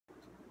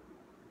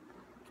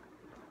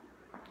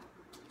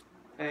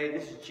Hey,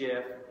 this is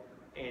Jeff,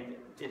 and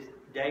it's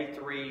day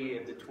 3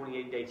 of the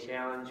 28-day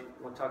challenge.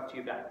 I want to talk to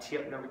you about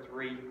tip number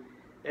 3.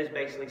 That's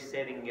basically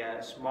setting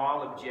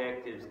small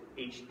objectives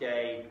each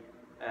day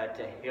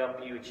to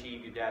help you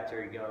achieve your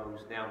dietary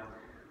goals. Now,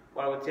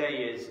 what I would tell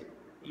you is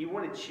you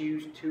want to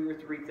choose 2 or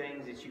 3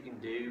 things that you can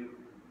do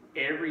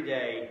every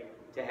day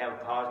to have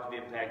a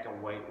positive impact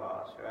on weight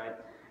loss, right?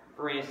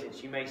 For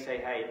instance, you may say,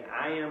 hey,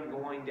 I am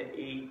going to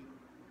eat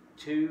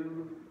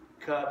 2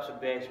 cups of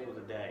vegetables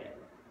a day.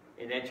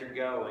 And that's your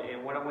goal.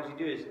 And what I want you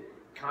to do is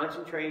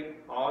concentrate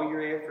all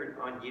your effort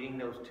on getting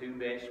those 2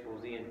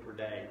 vegetables in per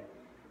day.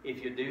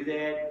 If you do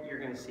that, you're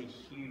going to see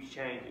huge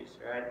changes,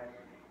 right?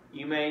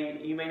 You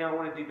may not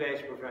want to do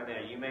vegetables right now.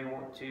 You may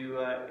want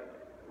to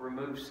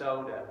remove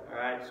soda, all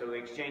right? So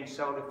exchange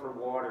soda for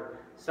water,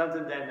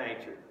 something of that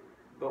nature.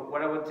 But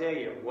what I would tell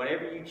you,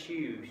 whatever you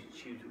choose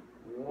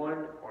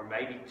 1 or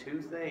maybe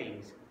 2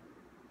 things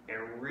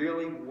and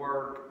really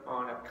work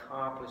on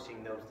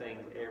accomplishing those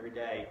things every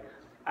day.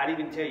 I'd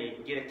even tell you,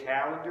 get a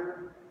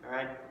calendar, all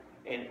right?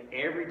 And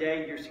every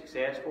day you're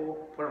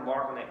successful, put a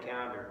mark on that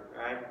calendar,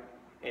 right?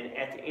 And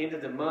at the end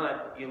of the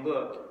month, you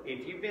look,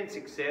 if you've been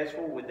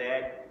successful with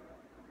that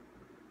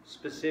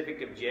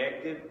specific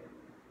objective,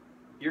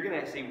 you're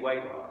going to see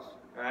weight loss,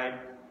 right?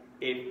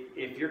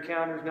 If your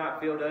calendar's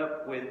not filled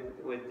up with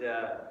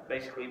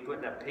basically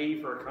putting a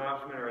P for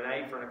accomplishment or an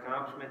A for an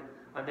accomplishment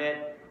on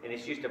that, and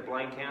it's just a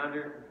blank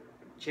calendar,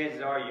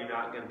 chances are you're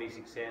not going to be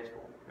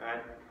successful,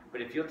 right? But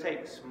if you'll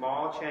take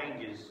small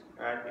changes,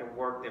 right, and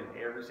work them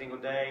every single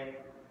day,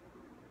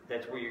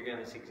 that's where you're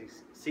going to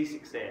see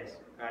success,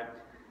 right?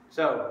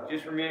 So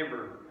just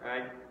remember,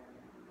 right,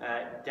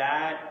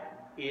 diet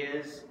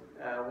is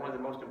one of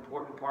the most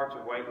important parts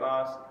of weight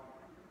loss,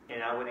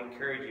 and I would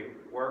encourage you,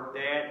 work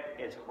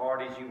that as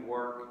hard as you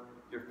work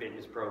your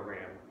fitness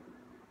program.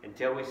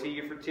 Until we see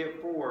you for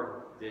tip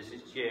 4, this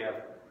is Jeff.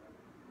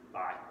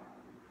 Bye.